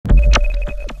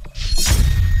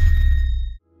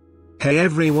Hey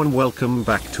everyone, welcome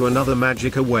back to another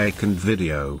Magic Awakened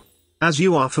video. As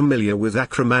you are familiar with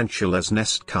Acromantula's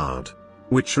Nest card,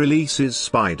 which releases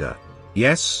Spider.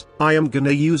 Yes, I am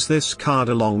gonna use this card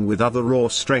along with other raw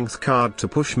strength card to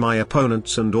push my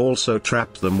opponents and also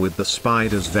trap them with the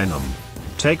spider's venom.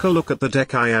 Take a look at the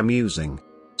deck I am using.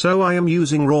 So I am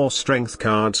using raw strength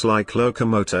cards like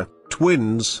Locomotor,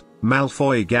 Twins,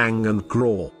 Malfoy Gang and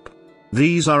Grorp.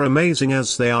 These are amazing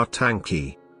as they are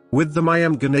tanky. With them I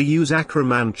am gonna use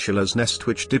Acromantula's Nest,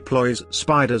 which deploys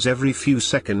spiders every few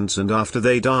seconds, and after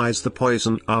they dies the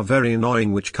poison are very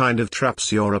annoying, which kind of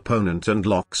traps your opponent and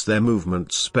locks their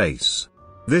movement space.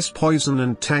 This poison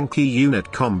and tanky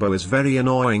unit combo is very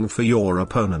annoying for your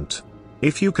opponent.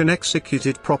 If you can execute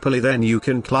it properly, then you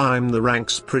can climb the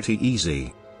ranks pretty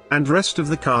easy. And rest of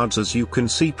the cards, as you can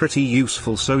see, pretty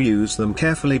useful, so use them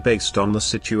carefully based on the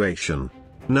situation.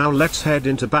 Now let's head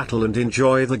into battle and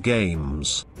enjoy the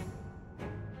games.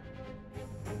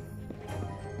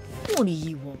 What do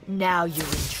you want? Now you're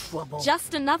in trouble.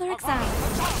 Just another exam.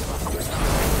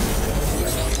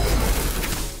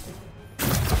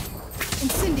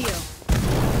 Incendio.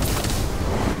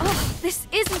 Oh, this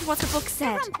isn't what the book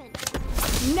said.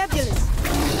 Nebulous.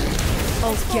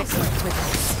 I'll get you with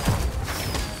us.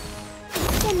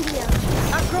 Incendio.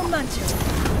 Acromantula.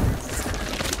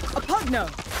 Apugno.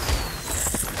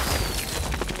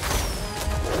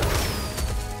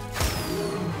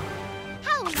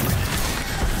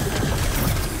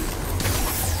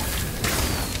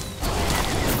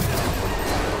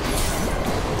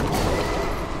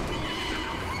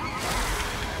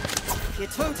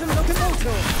 Totem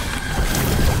Locomotor.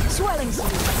 Swelling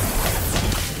Sleeve.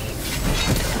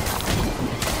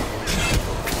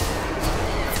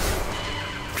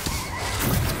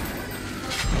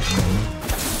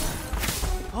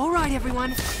 All right,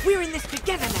 everyone, we're in this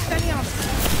together now. Beniam.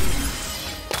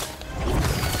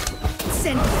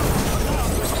 Send.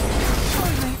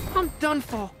 Sorry, I'm done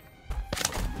for.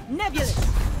 Nebulous.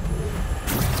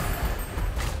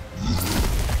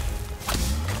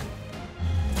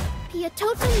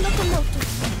 Totem Locomotive.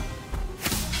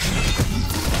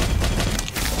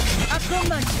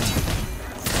 Acromantula.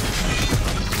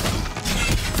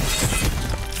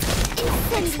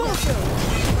 Incendio.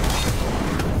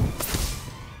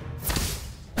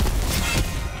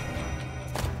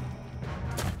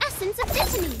 Essence of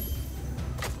Destiny.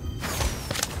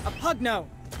 Apugno.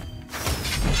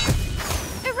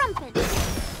 Erumpent.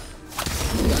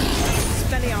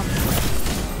 Spellium.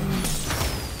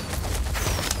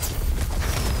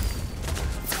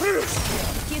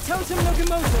 Totem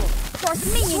Locomotor. For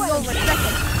swinging over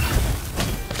second.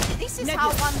 This is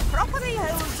how one properly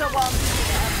holds a wand.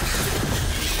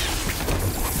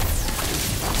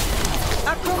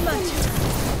 Acromantula.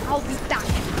 I'll be back.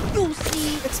 You'll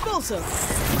see. Expulso.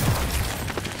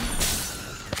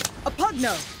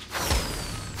 Apugno.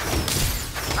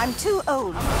 I'm too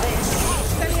old for this.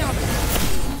 Spellium.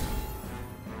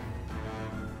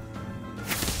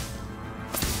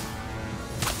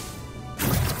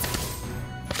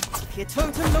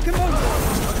 Totem Locomotor.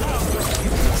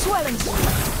 Swelling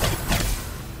Sleeve.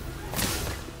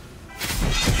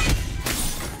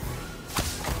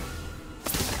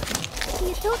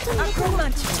 Totem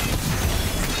Acromantula.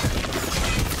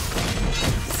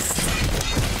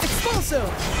 Expulso.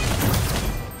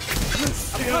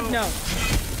 Apugno.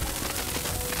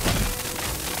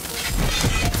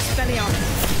 Spellium.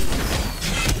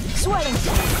 Swelling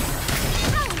Sleeve.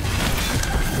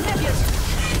 Nebulous.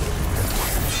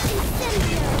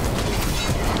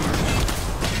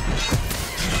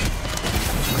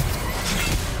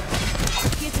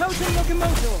 Totem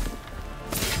Locomotor.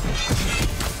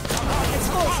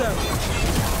 Expulso.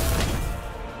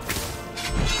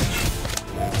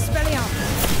 Spellium.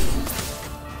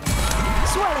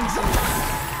 Swelling Sleeve.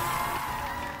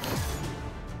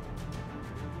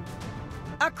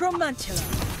 Acromantula.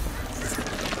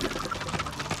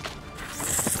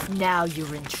 Now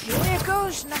you're in trouble. Here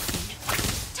goes nothing.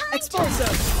 Expulso.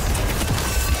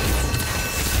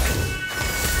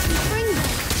 Bring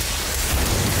them.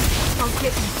 I'll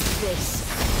get you through this.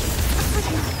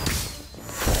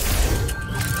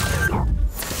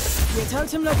 Your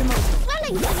Totem Locomotor.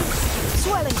 Swelling.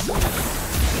 Swelling Sleeve.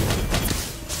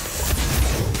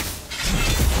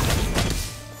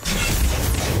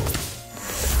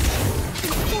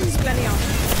 Spellium.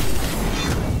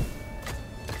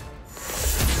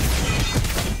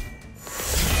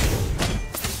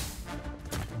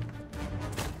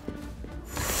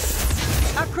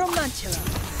 Acromantula.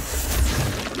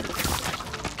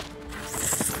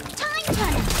 Time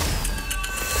turner.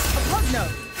 Apugno.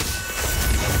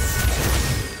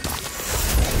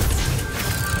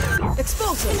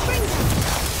 Expulso. Expulsive.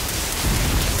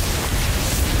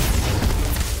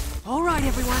 All right,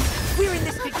 everyone. We're in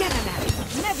this together now.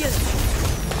 Nebulous.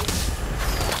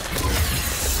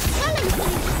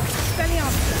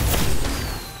 Expelliarmus.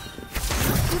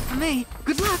 Good for me.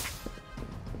 Good luck.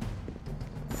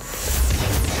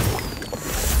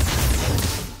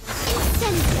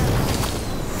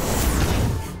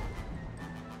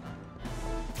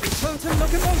 Totem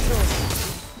locomotor.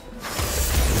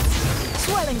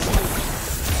 Swelling speed.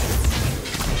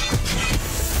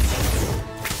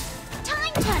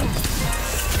 Time turner.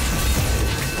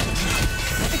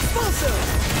 Expulsive.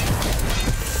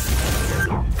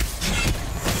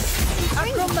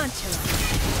 Acromantula.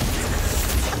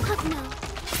 Pugno.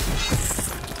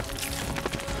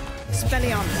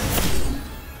 Expelliarmus.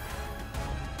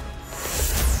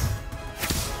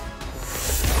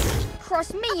 Cross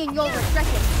me and you'll regret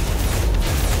it.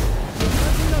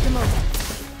 Totem locomotor.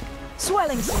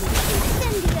 Swelling speed.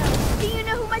 Incendio. Do you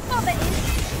know who my father is?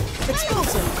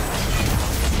 Expulsive.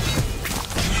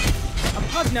 A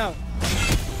pugno.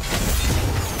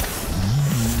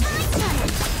 Time turner.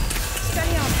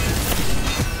 Expelliarmus.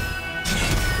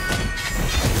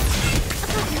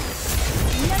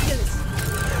 Nebulous.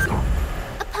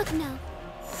 A pugno.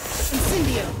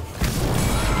 Incendio.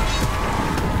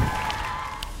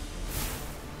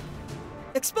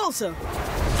 Expulsive.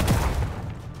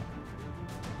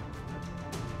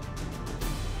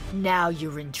 Now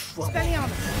you're in trouble.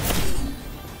 Expelliarmus.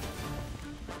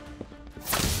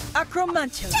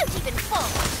 Acromantula. Don't even fall.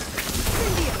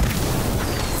 Incendio.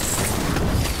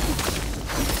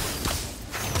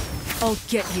 I'll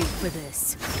get you for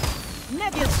this.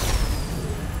 Nebulous.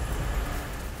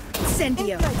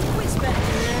 Incendio. Whisper.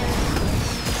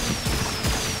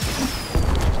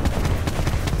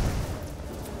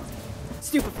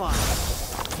 Stupefy.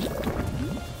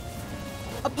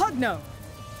 A pugno.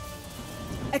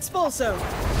 Expulso.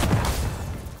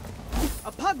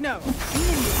 A pugno.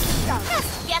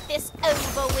 Just get this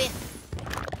over with.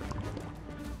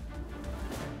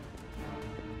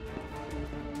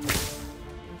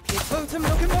 Totem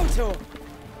locomotor.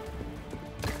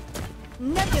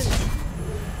 Nebulous.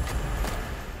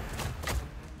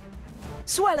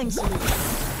 Swelling salute.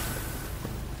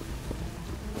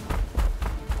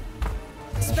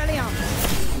 Expelliarmus.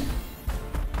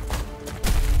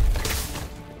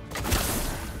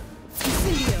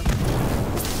 Incendio.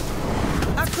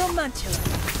 Acromantula.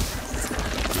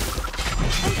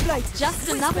 Inflate. Just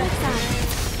another exam.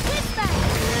 Whisper.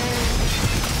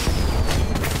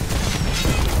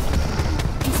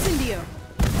 Incendio.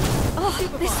 Oh,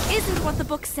 this isn't what the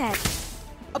book said.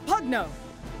 A pugno.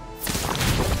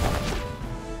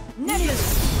 Nebulous.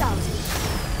 Thousand.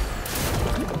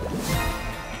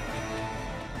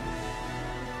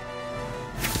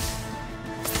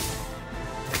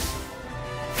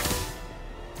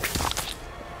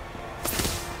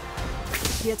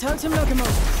 Your totem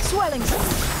locomotive. Swelling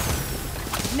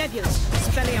speed. Nebulous.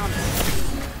 Expelliarmus.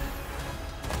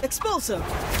 Expulso.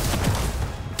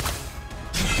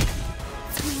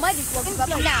 You might as well give up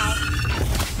now.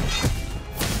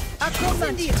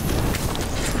 Acromantula.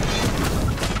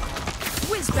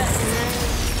 Whizbang.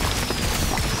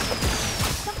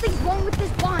 Something's wrong with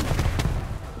this wand.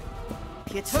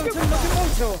 Your totem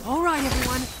locomotive. All right,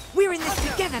 everyone. We're in this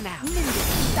together now.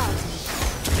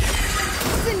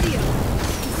 Incendio.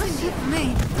 Good for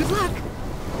me. Good luck.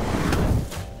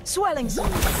 Swelling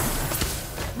speed.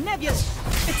 Nebulous.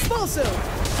 Expulso.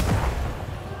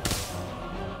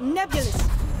 Nebulous.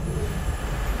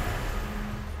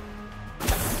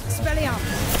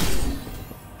 Expelliarmus.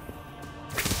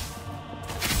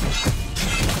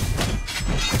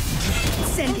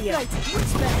 Incendio.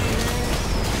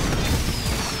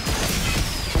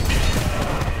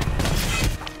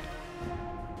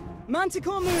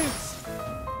 Manticore moves.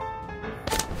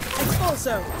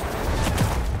 Expulso.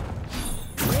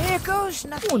 Here goes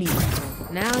nothing.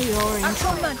 Now you're in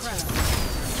trouble. Acromantula.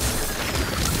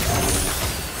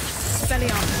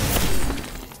 Expelliarmus.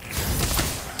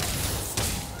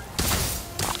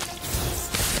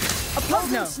 A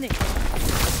pugno. Snick.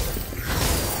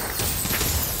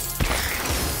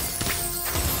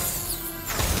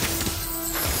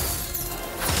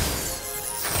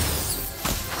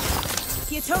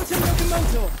 Your totem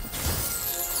locomotor.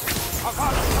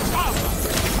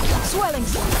 Swelling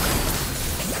speed.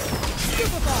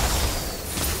 Stupefy.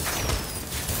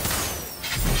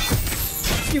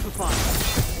 Stupefy.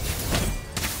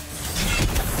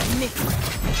 Nick.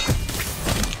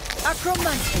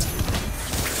 Acromantula.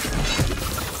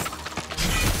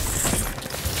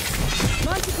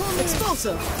 Manticore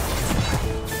Expulso.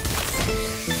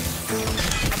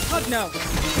 A pugno.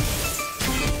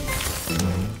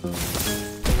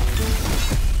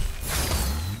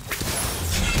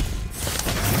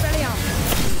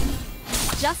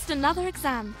 Just another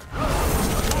exam.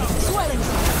 Swelling.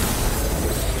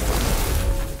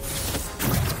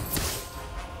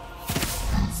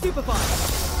 Stupefy.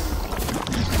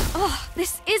 Oh,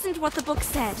 this isn't what the book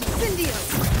said.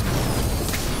 Incendio.